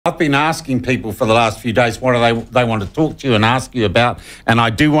I've been asking people for the last few days what do they want to talk to you and ask you about, and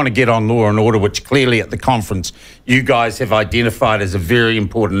I do want to get on law and order, which clearly at the conference you guys have identified as a very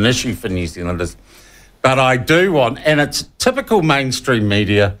important issue for New Zealanders. But I do want, and it's typical mainstream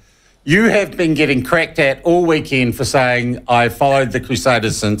media, you have been getting cracked at all weekend for saying, I followed the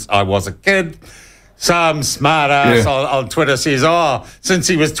Crusaders since I was a kid. Some smart ass on Twitter says, since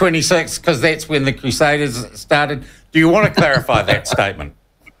he was 26, because that's when the Crusaders started. Do you want to clarify that statement?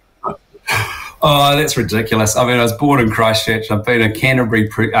 Oh, that's ridiculous. I mean, I was born in Christchurch. I've been a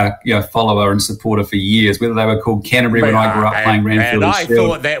Canterbury follower and supporter for years, whether they were called Canterbury when I grew up playing Ranfield. And I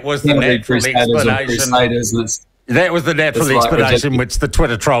thought that was the natural explanation. That was the natural explanation, which the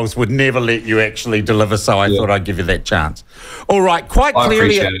Twitter trolls would never let you actually deliver, so I thought I'd give you that chance. All right, quite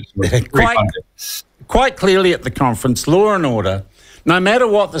clearly at the conference, law and order, no matter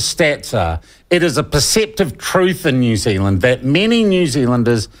what the stats are, it is a perceptive truth in New Zealand that many New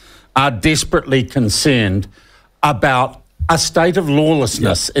Zealanders are desperately concerned about a state of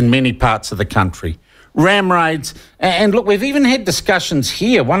lawlessness in many parts of the country. Ram raids, and look, we've even had discussions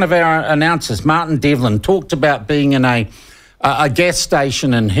here. One of our announcers, Martin Devlin, talked about being in a gas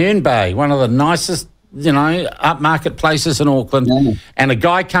station in Herne Bay, one of the nicest, upmarket places in Auckland, and a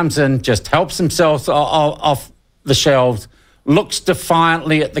guy comes in, just helps himself off the shelves, looks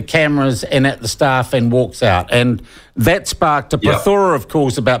defiantly at the cameras and at the staff and walks out. And that sparked a plethora of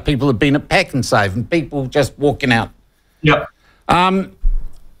calls about people who've been at Pack and Save and people just walking out. We've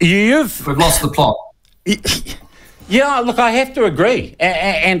lost the plot. Yeah, look, I have to agree.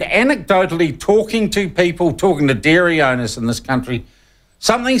 And anecdotally, talking to dairy owners in this country,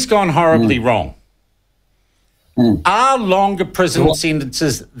 something's gone horribly wrong. Are longer prison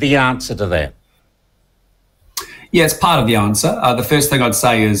sentences the answer to that? Yeah, it's part of the answer. The first thing I'd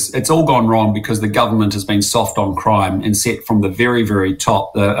say is it's all gone wrong because the government has been soft on crime and set from the very, very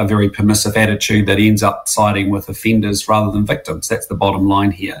top a very permissive attitude that ends up siding with offenders rather than victims. That's the bottom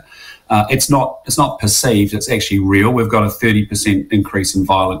line here. It's not perceived, it's actually real. We've got a 30% increase in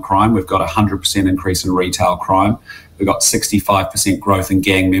violent crime. We've got a 100% increase in retail crime. We've got 65% growth in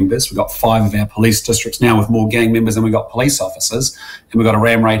gang members. We've got 5 of our police districts now with more gang members than we've got police officers. And we've got a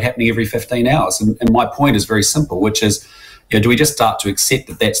ram raid happening every 15 hours. And my point is very simple, which is, do we just start to accept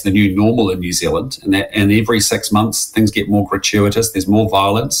that that's the new normal in New Zealand and every 6 months things get more gratuitous, there's more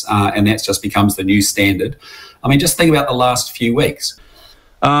violence, and that just becomes the new standard? I mean, just think about the last few weeks.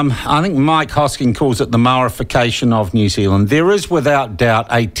 I think Mike Hosking calls it the Maorification of New Zealand. There is without doubt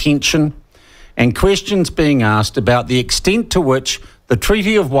a tension and questions being asked about the extent to which the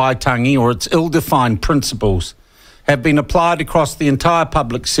Treaty of Waitangi or its ill-defined principles have been applied across the entire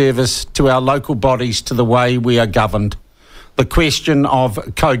public service to our local bodies, to the way we are governed. The question of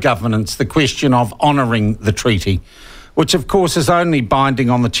co-governance, the question of honouring the treaty, which of course is only binding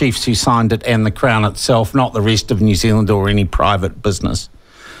on the chiefs who signed it and the Crown itself, not the rest of New Zealand or any private business.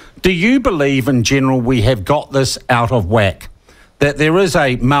 Do you believe in general we have got this out of whack? That there is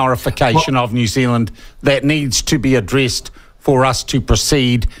a Maorification of New Zealand that needs to be addressed for us to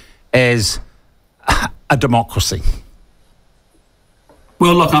proceed as a democracy?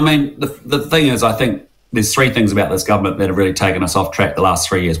 Well, look, I mean, the thing is, I think there's 3 things about this government that have really taken us off track the last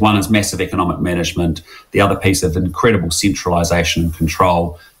 3 years. One is massive economic management, the other piece of incredible centralisation and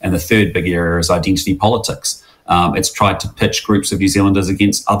control, and the third big area is identity politics. It's tried to pitch groups of New Zealanders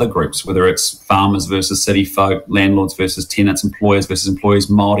against other groups, whether it's farmers versus city folk, landlords versus tenants, employers versus employees,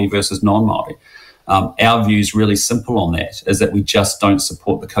 Māori versus non-Māori. Our view is really simple on that, is that we just don't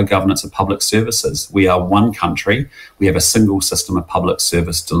support the co-governance of public services. We are one country. We have a single system of public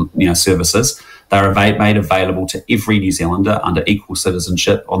services. They are made available to every New Zealander under equal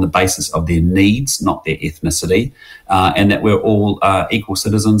citizenship on the basis of their needs, not their ethnicity, and that we're all equal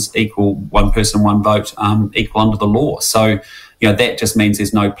citizens, equal one person, one vote, equal under the law. So, that just means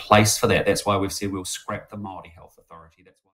there's no place for that. That's why we've said we'll scrap the Māori Health Authority.